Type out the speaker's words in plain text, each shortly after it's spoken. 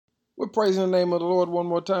We're praising the name of the Lord one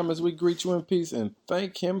more time as we greet you in peace and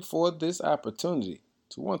thank Him for this opportunity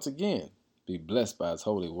to once again be blessed by His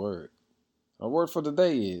holy word. Our word for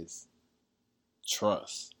today is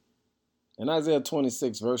trust. In Isaiah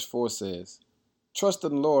 26 verse 4 says, "Trust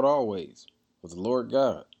in the Lord always, for the Lord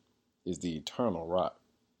God is the eternal rock."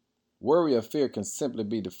 Worry or fear can simply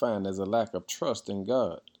be defined as a lack of trust in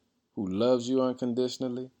God, who loves you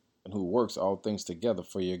unconditionally and who works all things together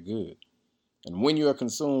for your good. And when you are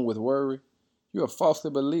consumed with worry, you are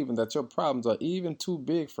falsely believing that your problems are even too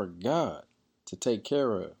big for God to take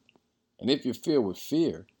care of. And if you're filled with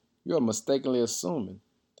fear, you are mistakenly assuming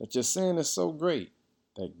that your sin is so great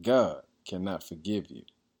that God cannot forgive you.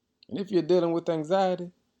 And if you're dealing with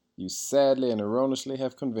anxiety, you sadly and erroneously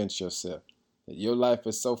have convinced yourself that your life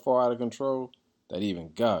is so far out of control that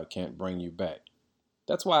even God can't bring you back.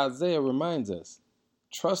 That's why Isaiah reminds us,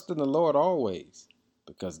 trust in the Lord always,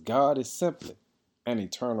 because God is simply an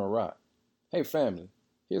eternal rock. Hey family,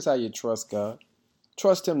 here's how you trust God.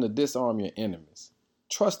 Trust Him to disarm your enemies.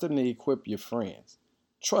 Trust Him to equip your friends.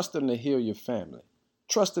 Trust Him to heal your family.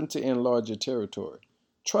 Trust Him to enlarge your territory.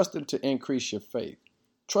 Trust Him to increase your faith.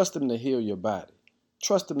 Trust Him to heal your body.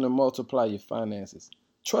 Trust Him to multiply your finances.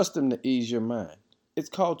 Trust Him to ease your mind. It's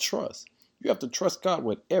called trust. You have to trust God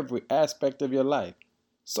with every aspect of your life.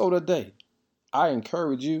 So today, I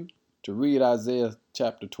encourage you to read Isaiah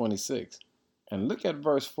chapter 26 and look at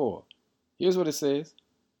verse 4. Here's what it says.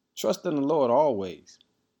 Trust in the Lord always,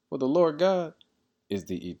 for the Lord God is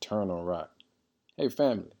the eternal rock. Hey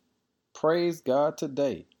family, praise God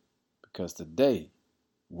today, because today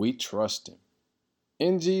we trust Him.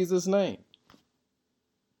 In Jesus' name,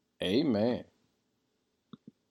 amen.